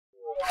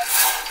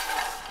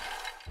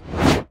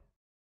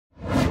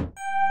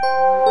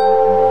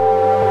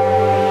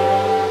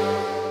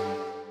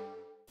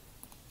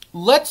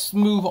let's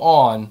move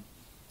on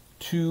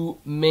to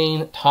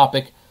main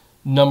topic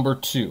number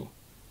 2.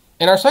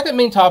 And our second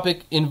main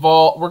topic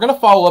we're going to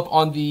follow up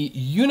on the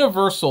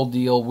Universal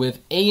deal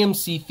with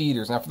AMC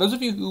theaters. Now, for those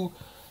of you who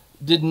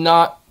did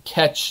not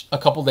catch a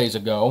couple days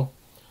ago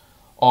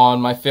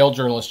on my Failed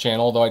Journalist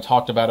channel, although I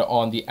talked about it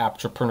on the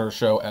Apptrepreneur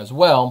show as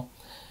well,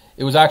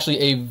 it was actually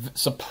a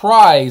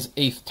surprise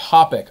 8th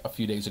topic a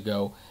few days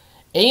ago.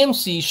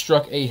 AMC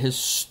struck a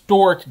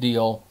historic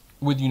deal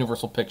with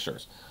Universal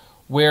Pictures,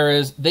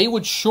 whereas they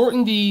would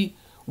shorten the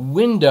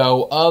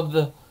window of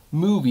the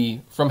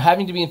movie from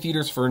having to be in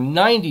theaters for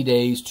 90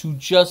 days to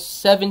just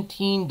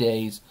 17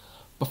 days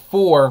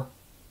before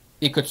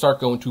it could start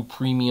going to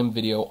premium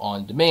video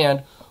on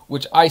demand,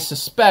 which I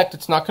suspect,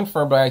 it's not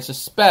confirmed, but I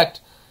suspect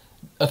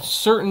a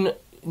certain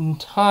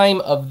time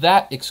of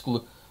that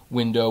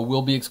window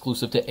will be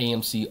exclusive to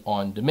AMC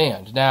on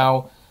demand.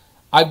 Now,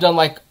 I've done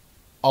like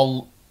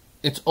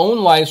its own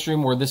live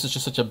stream where this is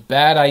just such a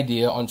bad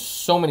idea on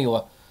so many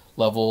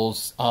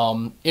levels.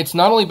 It's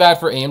not only bad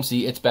for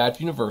AMC, it's bad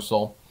for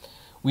Universal.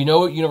 We know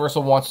what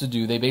Universal wants to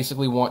do. They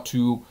basically want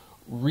to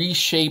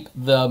reshape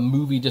the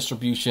movie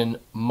distribution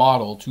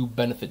model to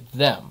benefit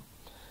them.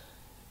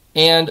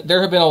 And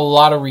there have been a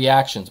lot of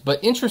reactions.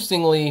 But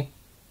interestingly,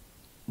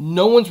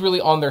 no one's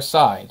really on their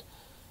side.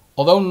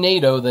 Although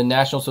NATO, the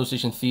National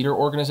Association Theater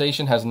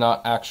Organization, has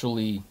not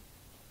actually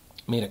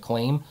made a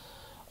claim,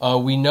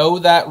 we know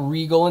that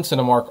Regal and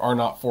Cinemark are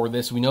not for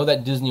this. We know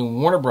that Disney and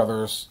Warner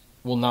Brothers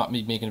will not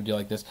be making a deal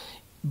like this.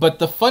 But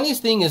the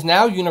funniest thing is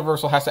now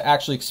Universal has to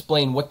actually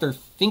explain what their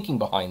thinking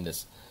behind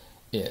this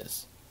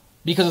is.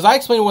 Because as I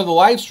explained in one of the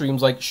live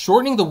streams, like,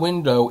 shortening the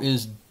window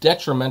is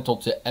detrimental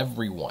to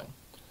everyone.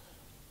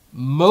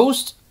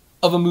 Most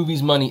of a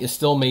movie's money is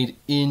still made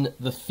in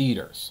the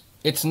theaters.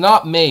 It's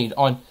not made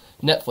on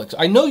Netflix.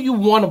 I know you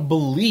want to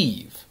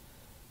believe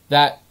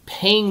that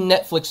paying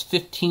Netflix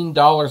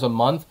 $15 a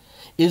month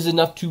is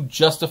enough to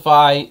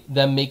justify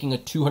them making a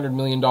 $200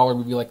 million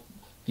movie like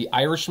The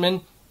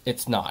Irishman.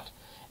 It's not.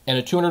 And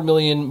a $200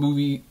 million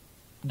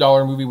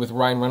movie with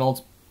Ryan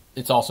Reynolds,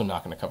 it's also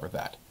not going to cover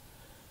that.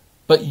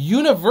 But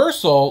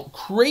Universal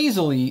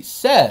crazily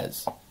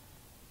says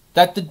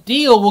that the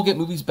deal will get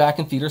movies back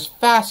in theaters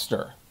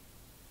faster.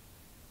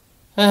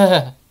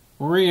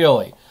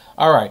 Really?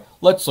 All right,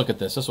 let's look at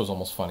this. This was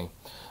almost funny.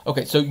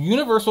 Okay, so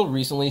Universal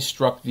recently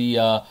struck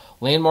the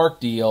landmark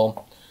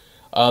deal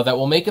that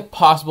will make it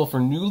possible for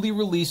newly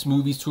released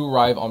movies to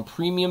arrive on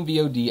premium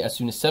VOD as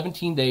soon as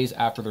 17 days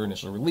after their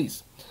initial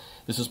release.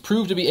 This has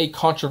proved to be a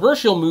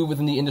controversial move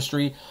within the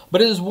industry,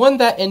 but it is one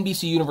that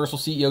NBC Universal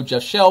CEO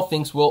Jeff Shell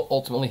thinks will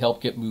ultimately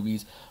help get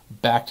movies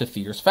back to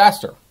theaters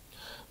faster.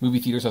 Movie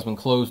theaters has been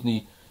closed in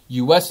the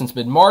U.S. since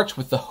mid-March,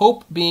 with the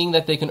hope being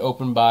that they can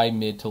open by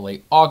mid to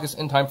late August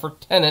in time for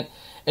Tenet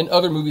and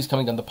other movies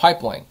coming down the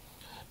pipeline.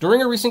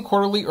 During a recent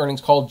quarterly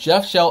earnings call,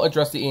 Jeff Shell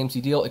addressed the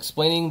AMC deal,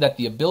 explaining that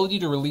the ability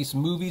to release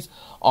movies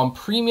on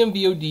premium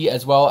VOD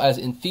as well as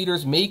in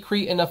theaters may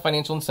create enough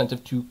financial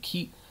incentive to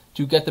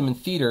get them in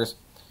theaters.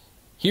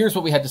 Here's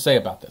what we had to say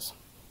about this.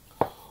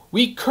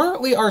 We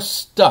currently are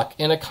stuck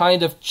in a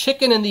kind of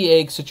chicken and the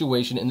egg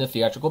situation in the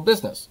theatrical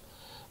business.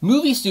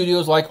 Movie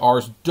studios like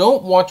ours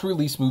don't want to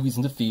release movies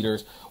into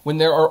theaters when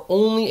there are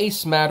only a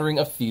smattering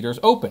of theaters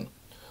open.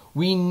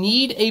 We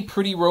need a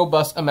pretty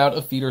robust amount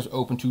of theaters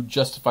open to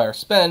justify our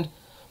spend,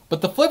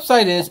 but the flip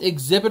side is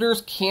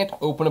exhibitors can't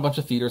open a bunch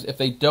of theaters if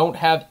they don't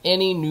have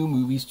any new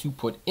movies to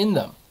put in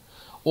them.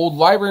 Old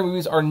library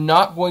movies are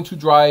not going to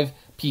drive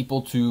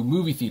people to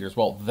movie theaters.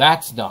 Well,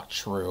 that's not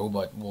true,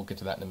 but we'll get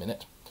to that in a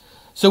minute.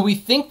 So we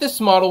think this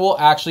model will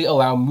actually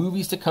allow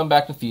movies to come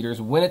back to theaters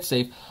when it's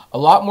safe a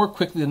lot more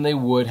quickly than they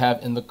would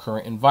have in the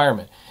current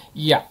environment.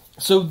 Yeah,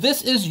 so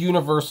this is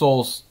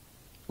Universal's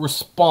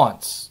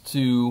response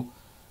to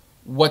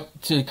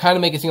kind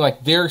of make it seem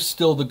like they're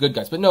still the good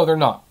guys. But no, they're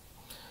not.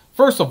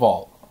 First of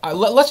all,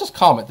 let's just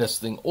comment this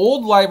thing.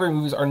 Old library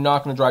movies are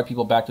not going to drive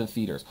people back to the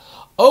theaters.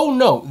 Oh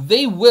no,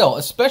 they will,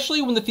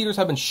 especially when the theaters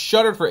have been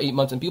shuttered for 8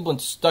 months and people have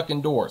been stuck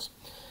indoors.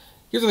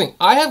 Here's the thing.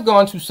 I have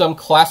gone to some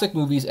classic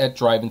movies at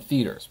drive-in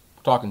theaters.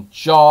 We're talking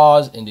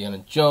Jaws, Indiana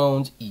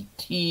Jones,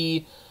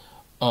 E.T.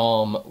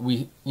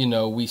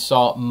 We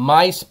saw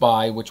My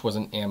Spy, which was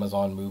an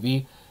Amazon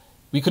movie.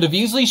 We could have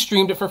easily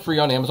streamed it for free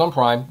on Amazon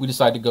Prime. We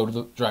decided to go to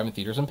the drive-in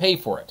theaters and pay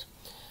for it.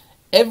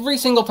 Every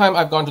single time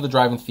I've gone to the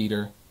drive-in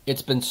theater,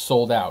 it's been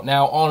sold out.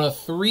 Now, on a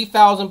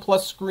 3,000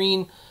 plus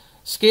screen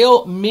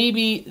scale,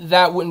 maybe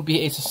that wouldn't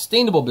be a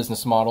sustainable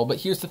business model, but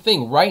here's the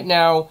thing. Right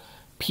now,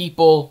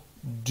 people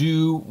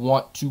do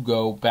want to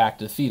go back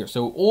to the theater.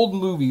 So old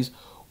movies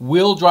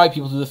will drive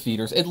people to the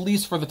theaters, at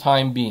least for the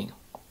time being.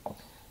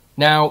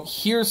 Now,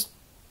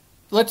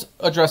 let's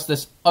address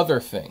this other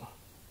thing.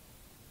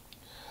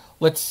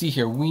 Let's see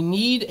here. We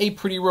need a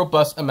pretty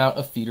robust amount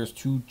of theaters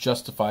to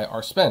justify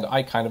our spend.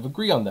 I kind of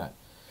agree on that.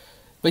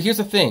 But here's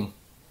the thing.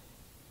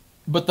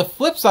 But the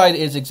flip side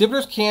is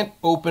exhibitors can't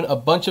open a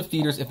bunch of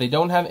theaters if they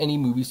don't have any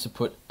movies to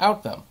put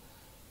out them.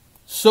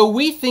 So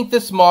we think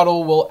this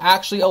model will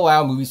actually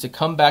allow movies to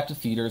come back to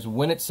theaters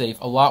when it's safe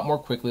a lot more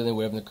quickly than they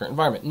would have in the current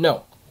environment.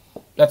 No,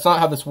 That's not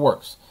how this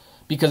works.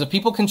 Because if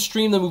people can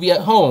stream the movie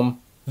at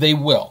home, they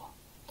will.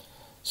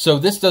 So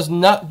this does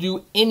not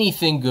do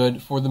anything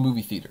good for the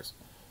movie theaters.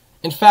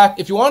 In fact,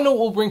 if you want to know what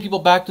will bring people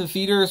back to the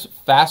theaters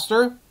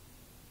faster,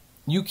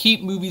 you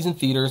keep movies in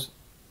theaters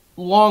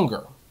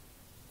longer.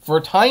 For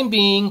a time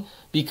being,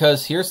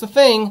 because here's the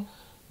thing,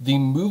 the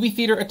movie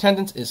theater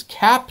attendance is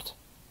capped.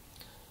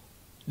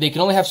 They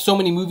can only have so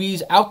many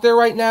movies out there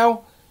right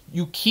now.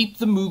 You keep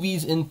the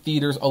movies in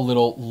theaters a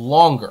little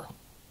longer.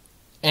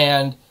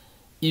 And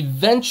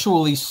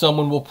eventually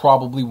someone will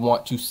probably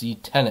want to see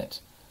Tenet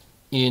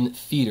in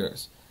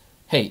theaters.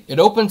 Hey, it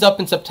opens up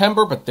in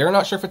September, but they're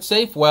not sure if it's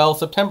safe. Well,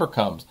 September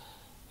comes.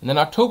 And then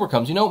October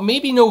comes. You know,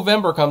 maybe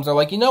November comes. They're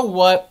like, you know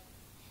what?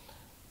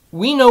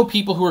 We know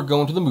people who are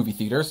going to the movie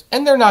theaters,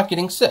 and they're not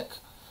getting sick.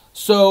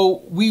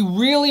 So we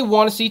really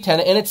want to see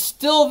Tenet, and it's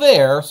still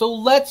there, so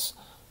let's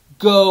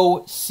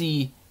go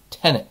see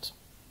Tenet.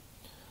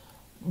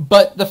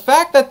 But the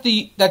fact that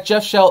that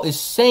Jeff Shell is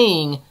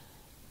saying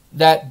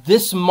that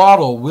this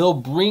model will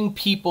bring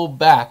people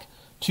back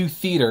to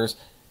theaters,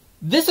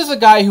 this is a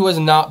guy who has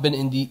not been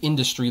in the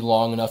industry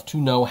long enough to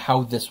know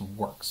how this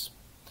works.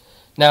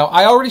 Now,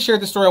 I already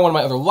shared this story on one of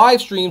my other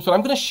live streams, but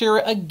I'm going to share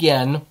it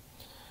again.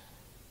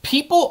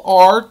 People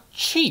are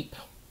cheap,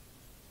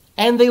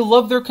 and they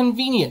love their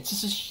convenience.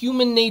 This is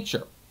human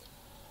nature.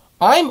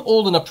 I'm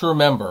old enough to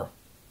remember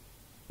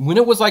when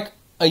it was like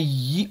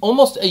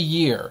almost a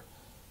year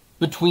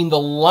between The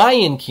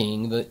Lion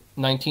King, the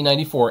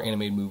 1994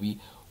 animated movie,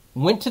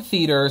 went to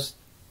theaters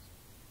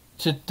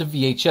to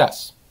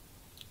VHS.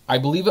 I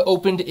believe it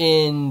opened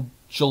in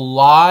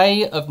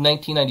July of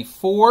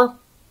 1994.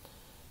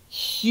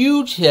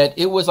 Huge hit.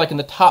 It was like in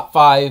the top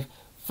 5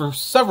 for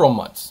several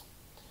months.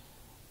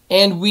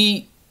 And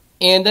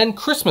then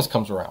Christmas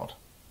comes around.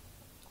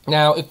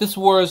 Now, if this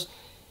was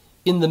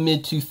in the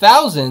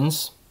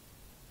mid-2000s,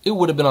 it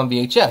would have been on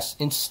VHS.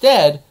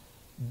 Instead,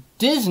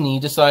 Disney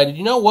decided,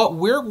 you know what,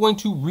 we're going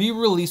to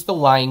re-release The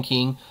Lion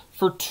King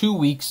for 2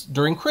 weeks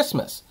during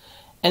Christmas.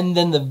 And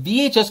then the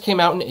VHS came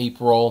out in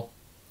April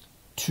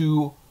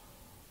to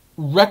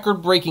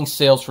record-breaking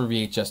sales for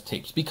VHS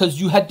tapes because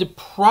you had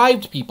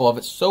deprived people of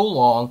it so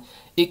long,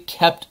 it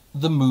kept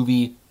the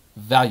movie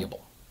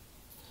valuable.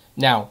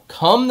 Now,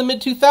 come the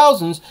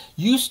mid-2000s,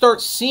 you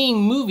start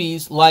seeing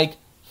movies like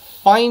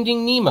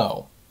Finding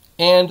Nemo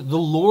and The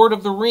Lord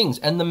of the Rings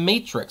and The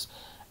Matrix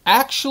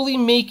actually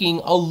making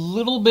a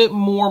little bit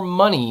more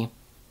money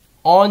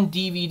on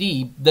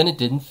DVD than it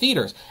did in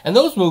theaters. And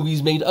those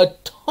movies made a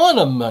ton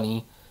of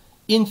money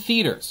in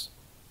theaters.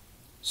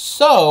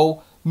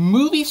 So,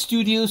 movie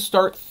studios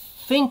start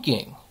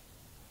thinking,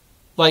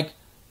 like,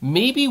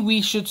 maybe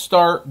we should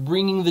start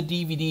bringing the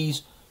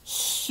DVDs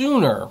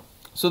sooner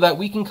so that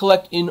we can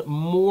collect in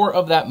more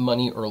of that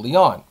money early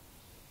on.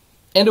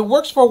 And it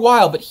works for a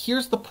while, but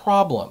here's the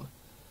problem.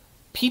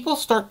 People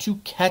start to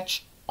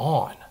catch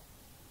on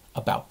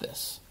about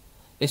this.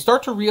 They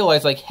start to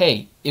realize, like,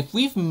 hey, if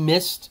we've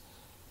missed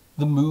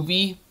the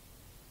movie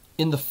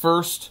in the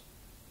first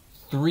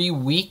 3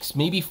 weeks,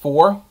 maybe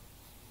 4,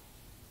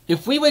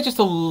 if we wait just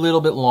a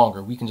little bit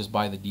longer, we can just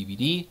buy the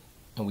DVD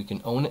and we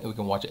can own it and we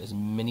can watch it as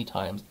many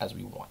times as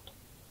we want.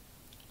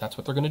 That's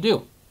what they're going to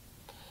do.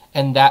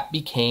 And that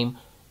became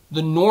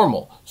the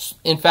normal.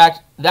 In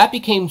fact, that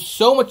became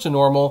so much the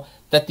normal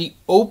that the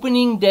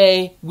opening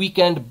day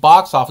weekend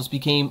box office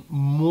became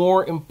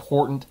more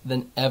important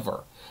than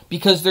ever.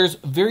 Because there's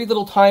very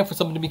little time for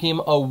something to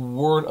become a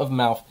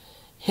word-of-mouth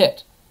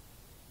hit.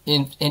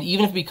 And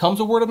even if it becomes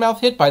a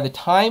word-of-mouth hit, by the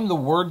time the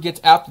word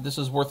gets out that this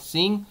is worth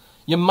seeing,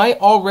 you might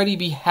already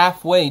be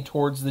halfway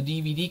towards the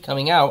DVD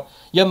coming out.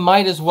 You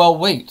might as well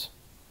wait.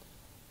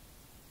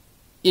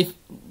 If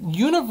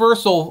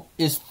Universal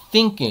is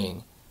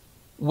thinking,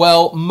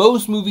 well,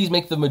 most movies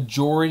make the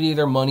majority of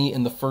their money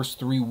in the first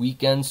 3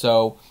 weekends,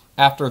 so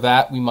after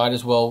that, we might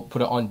as well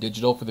put it on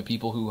digital for the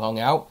people who hung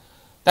out.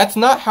 That's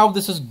not how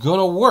this is going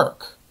to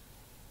work.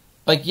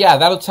 Like, yeah,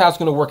 that's how it's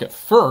going to work at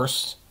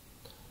first,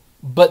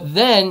 but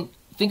then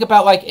think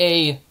about like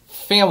a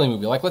family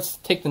movie. Like, let's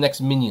take the next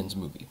Minions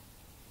movie.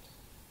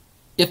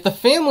 If the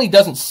family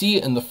doesn't see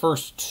it in the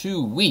first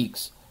 2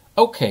 weeks,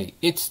 okay,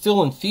 it's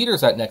still in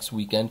theaters that next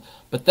weekend,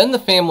 but then the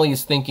family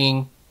is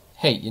thinking,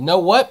 hey, you know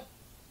what?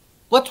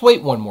 Let's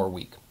wait 1 more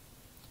week.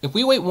 If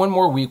we wait 1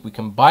 more week, we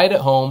can buy it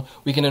at home,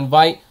 we can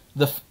invite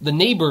the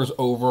neighbors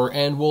over,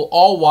 and we'll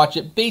all watch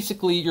it.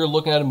 Basically, you're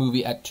looking at a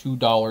movie at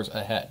 $2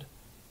 a head.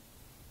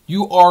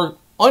 You are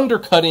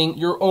undercutting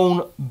your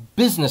own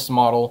business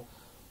model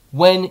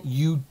when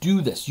you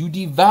do this. You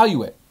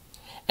devalue it.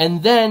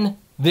 And then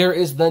there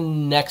is the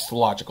next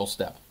logical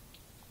step.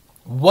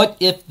 What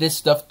if this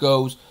stuff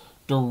goes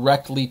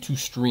directly to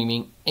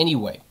streaming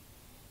anyway?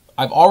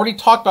 I've already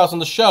talked about this on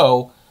the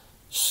show.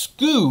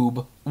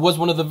 Scoob was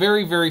one of the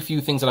very, very few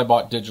things that I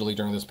bought digitally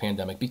during this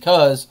pandemic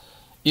because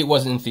it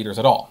wasn't in theaters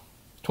at all.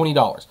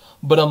 $20.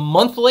 But a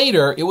month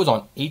later, it was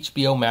on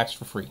HBO Max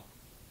for free.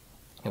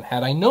 And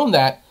had I known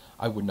that,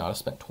 I would not have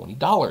spent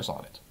 $20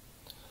 on it.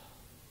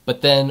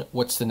 But then,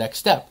 what's the next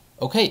step?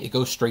 Okay, it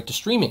goes straight to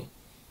streaming.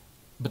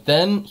 But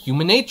then,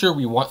 human nature,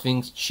 we want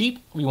things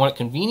cheap, we want it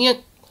convenient.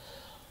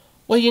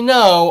 Well, you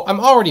know, I'm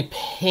already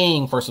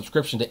paying for a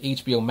subscription to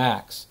HBO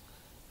Max.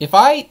 If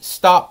I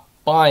stop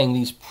buying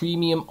these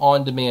premium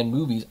on-demand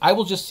movies, I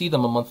will just see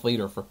them a month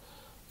later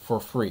for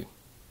free.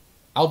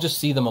 I'll just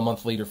see them a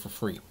month later for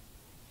free.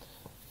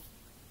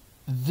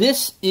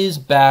 This is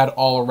bad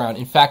all around.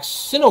 In fact,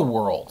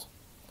 Cineworld,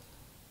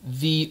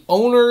 the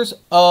owners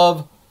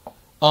of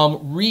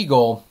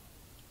Regal,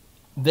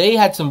 they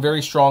had some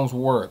very strong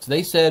words.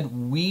 They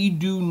said, we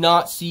do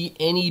not see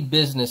any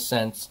business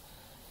sense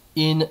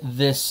in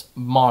this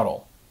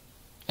model.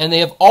 And they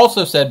have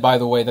also said, by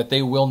the way, that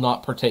they will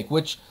not partake,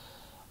 which,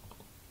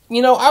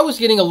 you know, I was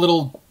getting a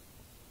little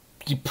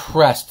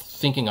depressed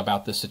thinking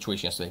about this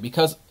situation yesterday,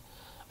 because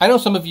I know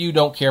some of you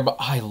don't care, but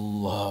I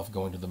love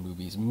going to the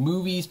movies.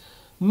 Movies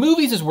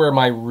is where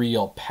my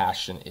real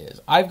passion is.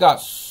 I've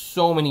got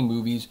so many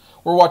movies.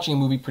 We're watching a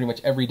movie pretty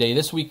much every day.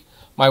 This week,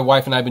 my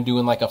wife and I have been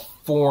doing like a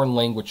foreign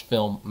language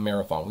film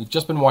marathon. We've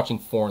just been watching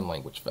foreign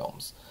language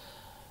films.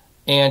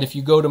 And if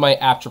you go to my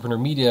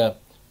Apptrepreneur Media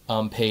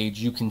page,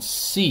 you can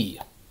see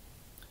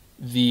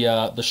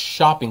the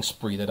shopping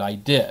spree that I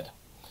did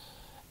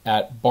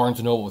at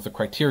Barnes & Noble with the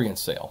Criterion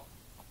sale.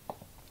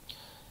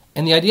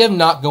 And the idea of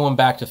not going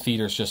back to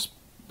theaters just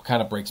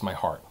kind of breaks my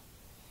heart.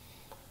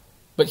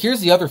 But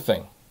here's the other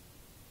thing.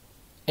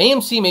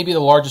 AMC may be the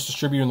largest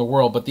distributor in the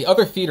world, but the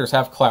other theaters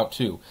have clout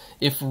too.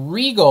 If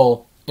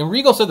Regal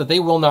said that they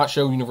will not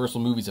show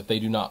Universal movies if they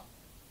do not,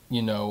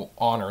 you know,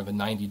 honor the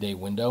 90-day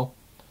window.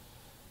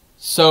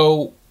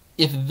 So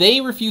if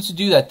they refuse to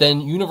do that,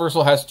 then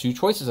Universal has two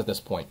choices at this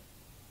point.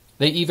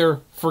 They either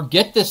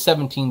forget this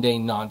 17-day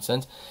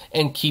nonsense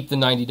and keep the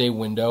 90-day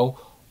window,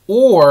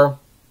 or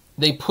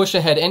they push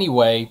ahead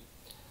anyway,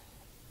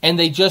 and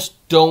they just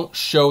don't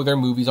show their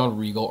movies on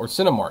Regal or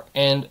Cinemark.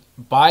 And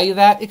by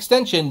that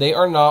extension, they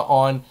are not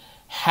on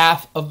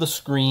half of the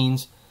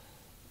screens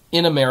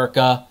in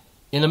America.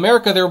 In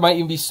America, there might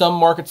even be some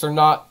markets they're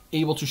not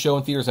able to show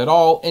in theaters at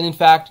all. And in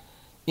fact,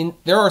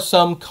 there are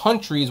some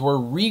countries where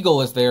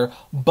Regal is there,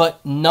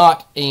 but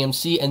not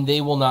AMC, and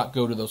they will not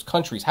go to those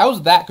countries.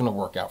 How's that going to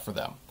work out for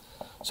them?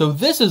 So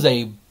this is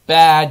a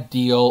bad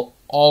deal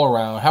all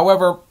around.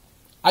 However,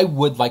 I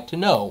would like to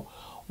know,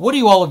 what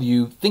do all of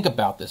you think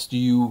about this? Do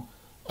you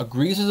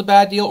agree this is a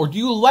bad deal, or do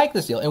you like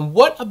this deal? And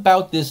what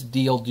about this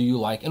deal do you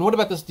like? And what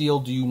about this deal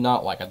do you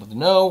not like? I'd love to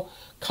know.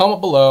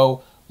 Comment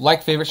below,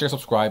 like, favorite, share,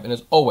 subscribe, and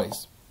as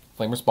always,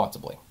 flame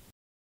responsibly.